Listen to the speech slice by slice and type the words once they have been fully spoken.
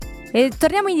E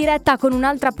torniamo in diretta con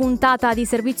un'altra puntata di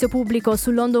servizio pubblico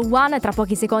su London One. Tra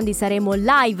pochi secondi saremo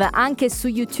live anche su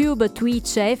YouTube,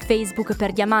 Twitch e Facebook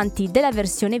per gli amanti della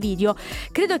versione video.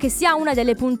 Credo che sia una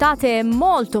delle puntate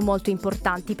molto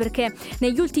importanti, perché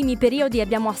negli ultimi periodi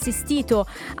abbiamo assistito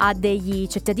a degli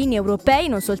cittadini europei,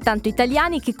 non soltanto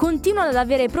italiani, che continuano ad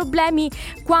avere problemi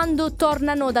quando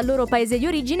tornano dal loro paese di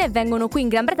origine e vengono qui in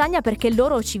Gran Bretagna, perché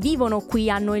loro ci vivono qui,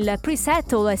 hanno il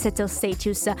pre-settle e settle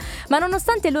status, ma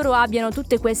nonostante loro abbiano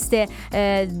tutte queste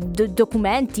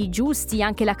documenti giusti,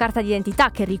 anche la carta d'identità,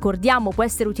 che ricordiamo può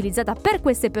essere utilizzata per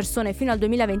queste persone fino al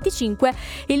 2025,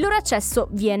 il loro accesso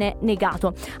viene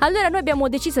negato. Allora noi abbiamo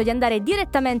deciso di andare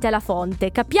direttamente alla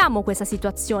fonte, capiamo questa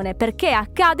situazione, perché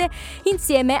accade,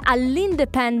 insieme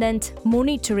all'Independent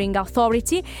Monitoring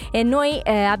Authority, e noi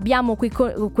abbiamo qui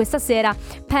questa sera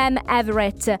Pam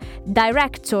Everett,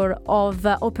 Director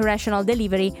of Operational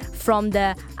Delivery from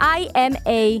the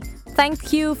IMA.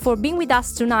 Thank you for being with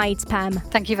us tonight, Pam.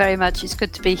 Thank you very much. It's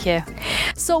good to be here.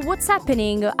 So what's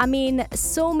happening? I mean,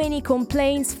 so many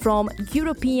complaints from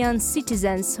European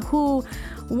citizens who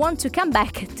want to come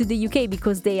back to the UK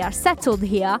because they are settled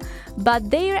here, but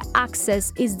their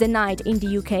access is denied in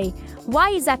the UK.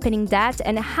 Why is happening that,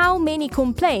 and how many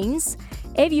complaints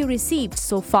have you received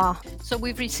so far? So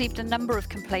we've received a number of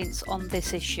complaints on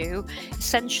this issue.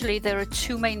 Essentially, there are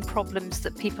two main problems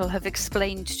that people have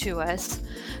explained to us.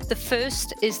 The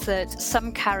first is that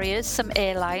some carriers, some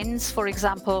airlines, for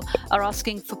example, are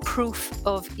asking for proof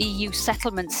of EU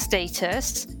settlement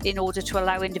status in order to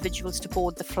allow individuals to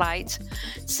board the flight.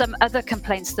 Some other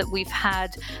complaints that we've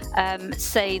had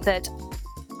say that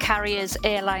carriers,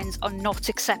 airlines are not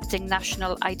accepting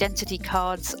national identity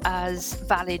cards as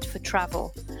valid for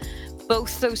travel.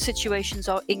 Both those situations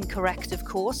are incorrect, of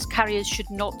course. Carriers should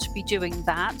not be doing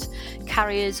that.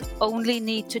 Carriers only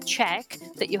need to check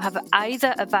that you have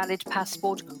either a valid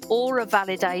passport or a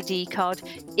valid ID card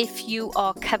if you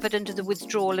are covered under the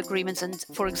withdrawal agreements and,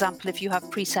 for example, if you have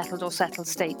pre-settled or settled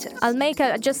status. I'll make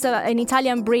just an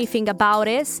Italian briefing about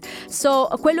this. So,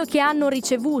 quello che hanno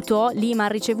ricevuto, l'IMA ha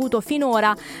ricevuto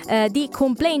finora di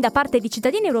complaint da parte di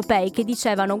cittadini europei che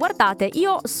dicevano: guardate,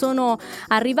 io sono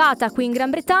arrivata qui in Gran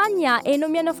Bretagna e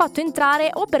non mi hanno fatto entrare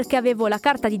o perché avevo la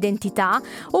carta d'identità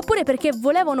oppure perché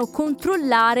volevano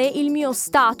controllare il mio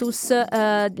status,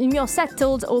 il mio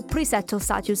settled o pre-settled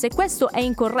status, e questo è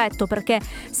incorretto, perché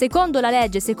secondo la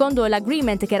legge, secondo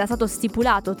l'agreement che era stato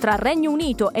stipulato tra Regno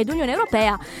Unito ed Unione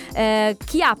Europea,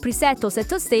 chi ha pre-settled o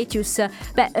settled status,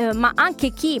 ma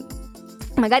anche chi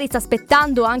magari sta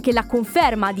aspettando anche la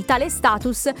conferma di tale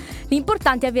status,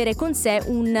 l'importante è avere con sé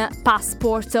un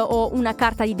passport o una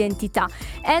carta d'identità.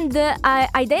 And the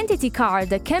identity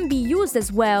card can be used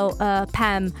as well,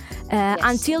 Pam, Yes.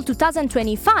 until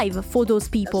 2025 for those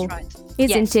people. That's right.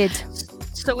 Isn't Yes. it?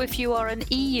 So if you are an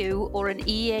EU or an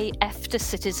EA EFTA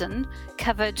citizen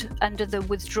covered under the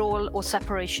withdrawal or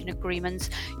separation agreements,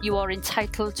 you are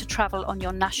entitled to travel on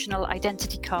your national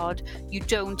identity card. You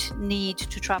don't need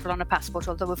to travel on a passport,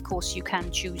 although of course you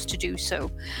can choose to do so.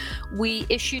 We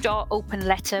issued our open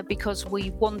letter because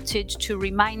we wanted to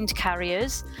remind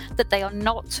carriers that they are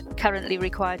not currently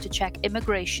required to check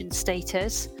immigration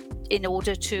status in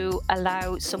order to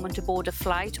allow someone to board a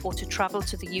flight or to travel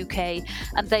to the UK,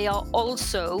 and they are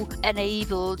also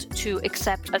enabled to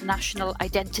accept a national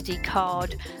identity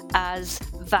card as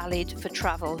valid for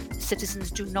travel.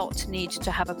 Citizens do not need to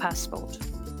have a passport.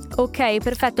 Ok,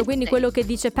 perfetto, quindi quello che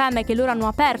dice Pam è che loro hanno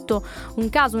aperto un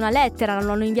caso, una lettera,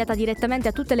 l'hanno inviata direttamente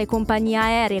a tutte le compagnie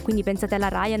aeree, quindi pensate alla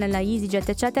Ryanair, alla EasyJet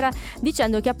eccetera,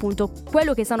 dicendo che appunto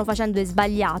quello che stanno facendo è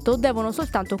sbagliato, devono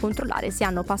soltanto controllare se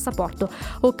hanno passaporto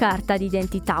o carta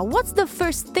d'identità. What's the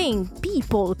first thing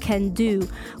people can do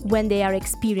when they are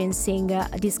experiencing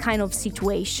this kind of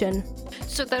situation?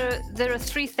 So there are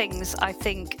three things I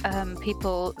think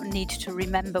people need to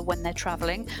remember when they're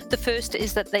traveling. The first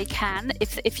is that they can,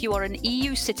 if you are an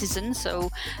EU citizen, so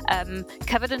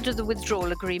covered under the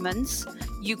withdrawal agreements,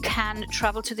 you can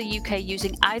travel to the UK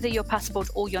using either your passport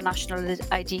or your national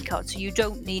ID card, so you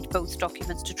don't need both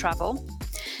documents to travel.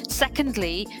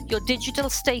 Secondly, your digital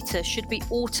status should be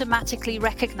automatically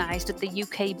recognised at the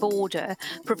UK border,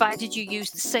 provided you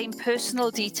use the same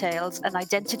personal details and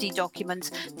identity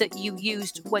documents that you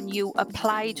used when you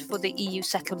applied for the EU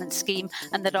settlement scheme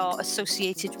and that are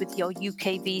associated with your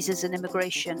UK visas and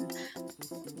immigration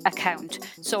account.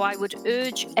 So I would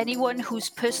urge anyone whose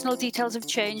personal details have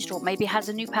changed or maybe has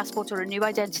a new passport or a new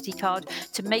identity card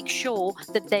to make sure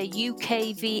that their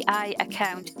UK VI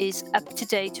account is up to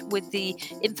date with the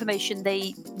information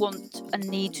they want and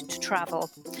need to travel.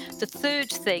 The third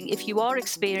thing, if you are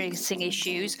experiencing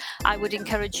issues, I would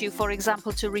encourage you, for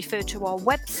example, to refer to our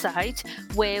website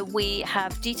where we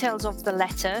have details of the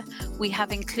letter. We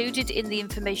have included in the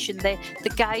information there the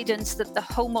guidance that the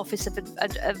Home Office have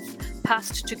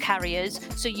passed to carriers,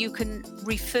 so you can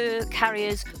refer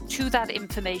carriers to that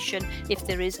information if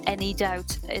there is any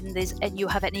doubt in this and you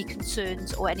have any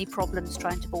concerns or any problems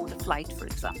trying to board a flight, for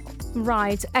example.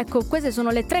 Right, ecco, queste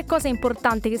sono le 3 cose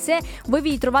importanti, che se voi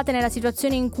vi trovate nella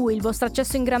situazione in cui il vostro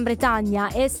accesso in Gran Bretagna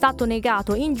è stato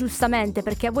negato ingiustamente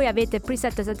perché voi avete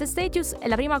pre-settled status, e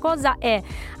la prima cosa è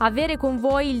avere con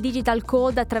voi il digital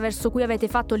code attraverso cui avete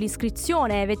fatto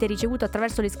l'iscrizione, avete ricevuto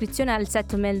attraverso l'iscrizione al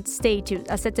settlement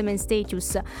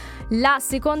status. La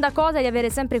seconda cosa è di avere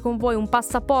sempre con voi un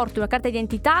passaporto, una carta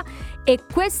d'identità, e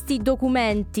questi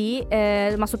documenti,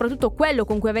 ma soprattutto quello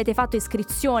con cui avete fatto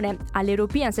iscrizione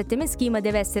all'European Settlement Scheme,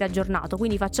 deve essere aggiornato.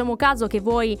 Quindi facciamo caso che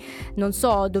voi, non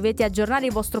so, dovete aggiornare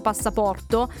il vostro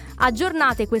passaporto,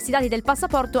 aggiornate questi dati del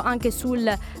passaporto anche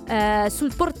sul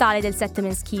portale del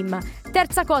Settlement Scheme.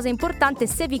 Terza cosa importante,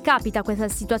 se vi capita questa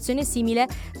situazione simile,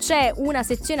 c'è una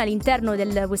sezione all'interno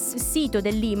del sito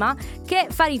dell'IMA che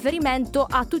fa riferimento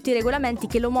a tutti i regolamenti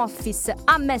che l'Home Office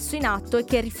ha messo in atto e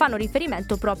che fanno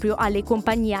riferimento proprio alle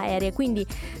compagnie aeree. Quindi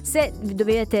se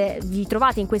vi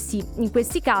trovate in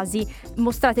questi casi,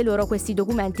 mostrate loro questi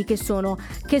documenti che sono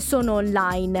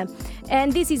online.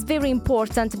 And this is very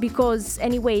important because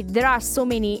anyway there are so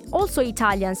many also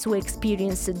Italians who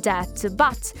experience that.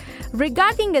 But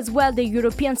regarding as well the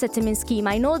European Settlement Scheme,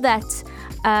 I know that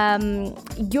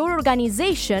your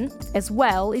organization as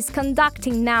well is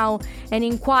conducting now an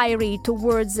inquiry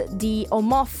towards the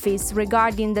Home Office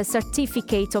regarding the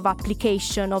certificate of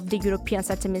application of the European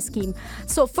Settlement Scheme.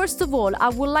 So first of all, I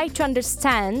would like to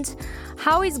understand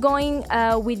how is going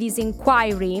with this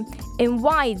inquiry and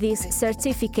why this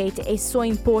certificate is so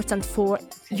important for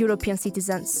European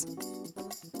citizens.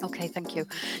 Okay, thank you.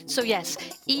 So yes,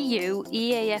 EU,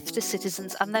 EAFTA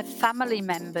citizens and their family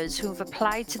members who have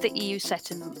applied to the EU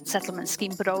settlement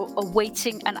scheme but are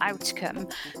awaiting an outcome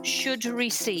should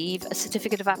receive a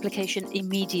certificate of application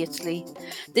immediately.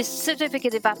 This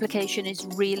certificate of application is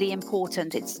really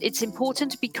important. It's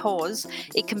important because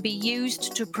it can be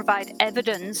used to provide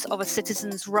evidence of a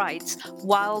citizen's rights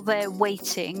while they're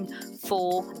waiting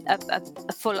for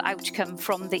a full outcome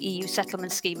from the EU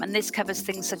settlement scheme. And this covers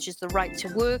things such as the right to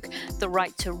work, the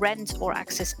right to rent or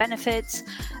access benefits,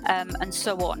 and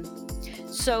so on.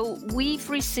 So we've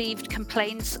received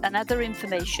complaints and other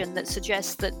information that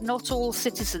suggests that not all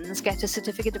citizens get a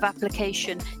certificate of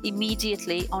application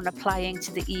immediately on applying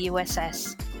to the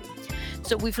EUSS.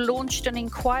 So we've launched an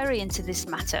inquiry into this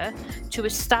matter to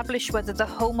establish whether the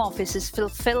Home Office has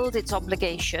fulfilled its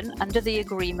obligation under the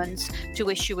agreements to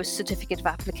issue a certificate of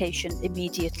application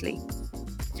immediately.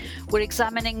 We're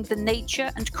examining the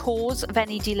nature and cause of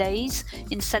any delays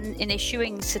in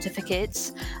issuing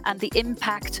certificates and the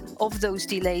impact of those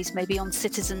delays maybe on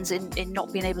citizens in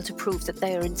not being able to prove that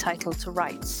they are entitled to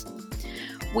rights.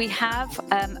 We have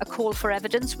a call for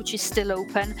evidence which is still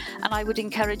open, and I would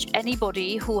encourage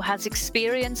anybody who has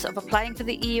experience of applying for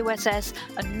the EUSS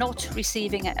and not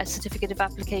receiving a certificate of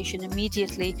application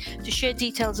immediately to share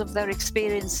details of their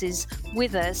experiences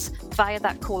with us via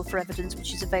that call for evidence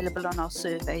which is available on our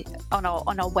survey, on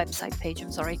our website page.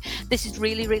 This is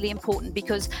really, really important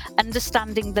because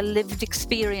understanding the lived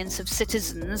experience of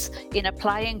citizens in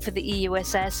applying for the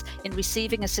EUSS, in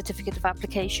receiving a certificate of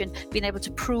application, being able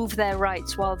to prove their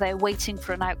rights while they're waiting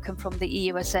for an outcome from the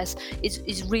EUSS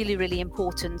is really, really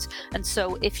important. And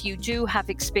so if you do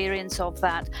have experience of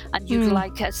that and you'd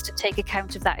like us to take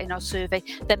account of that in our survey,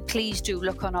 then please do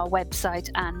look on our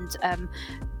website and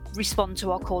respond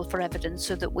to our call for evidence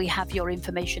so that we have your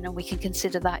information and we can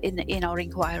consider that in our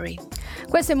inquiry.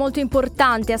 Questo è molto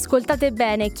importante, ascoltate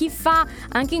bene, chi fa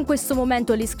anche in questo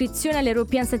momento l'iscrizione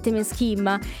all'European Settlement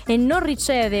Scheme e non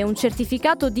riceve un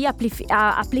certificato di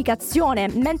applicazione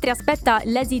mentre aspetta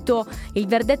l'esito, il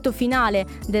verdetto finale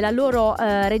della loro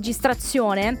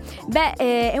registrazione,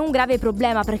 è un grave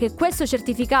problema, perché questo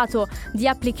certificato di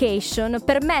application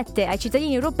permette ai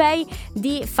cittadini europei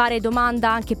di fare domanda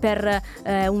anche per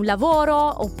un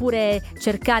lavoro, oppure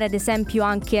cercare ad esempio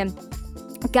anche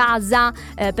casa,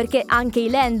 perché anche i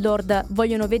landlord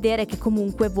vogliono vedere che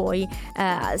comunque voi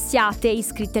siate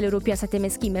iscritti all'European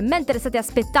Settlement Scheme. Mentre state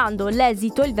aspettando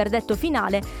l'esito, il verdetto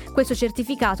finale, questo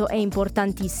certificato è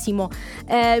importantissimo.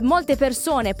 Molte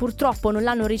persone purtroppo non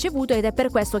l'hanno ricevuto ed è per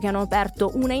questo che hanno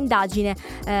aperto una indagine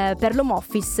per l'Home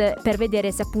Office per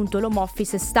vedere se appunto l'Home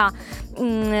Office sta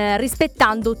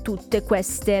rispettando tutte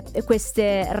queste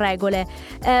regole.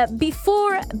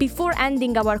 Before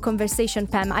ending our conversation,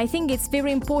 Pam, I think it's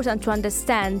very important to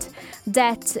understand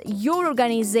that your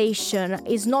organization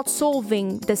is not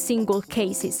solving the single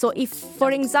cases. So if,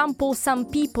 for example, some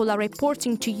people are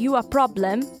reporting to you a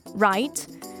problem, right?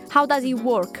 How does it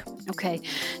work? Okay,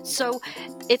 so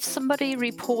if somebody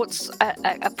reports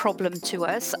a problem to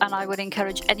us, and I would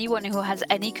encourage anyone who has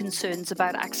any concerns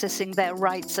about accessing their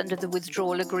rights under the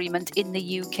withdrawal agreement in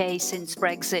the UK since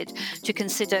Brexit to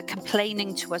consider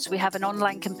complaining to us. We have an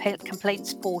online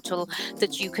complaints portal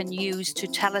that you can use to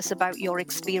tell us about your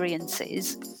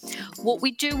experiences. What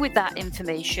we do with that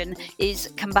information is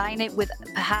combine it with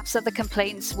perhaps other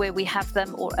complaints where we have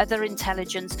them or other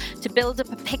intelligence to build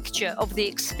up a picture of the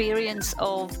experience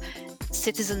of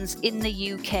citizens in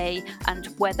the UK and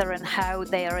whether and how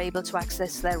they are able to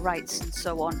access their rights and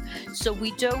so on. So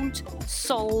we don't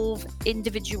solve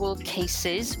individual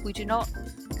cases. We do not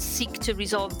seek to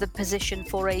resolve the position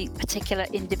for a particular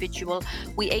individual.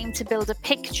 We aim to build a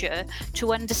picture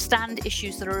to understand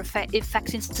issues that are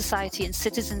affecting society and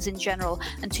citizens in general,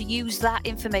 and to use that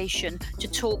information to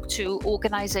talk to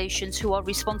organisations who are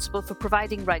responsible for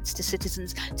providing rights to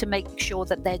citizens to make sure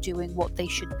that they're doing what they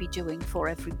should be doing for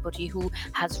everybody who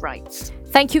has rights.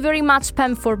 Thank you very much,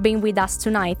 Pam, for being with us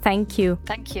tonight. Thank you.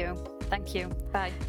 Thank you. Thank you. Bye.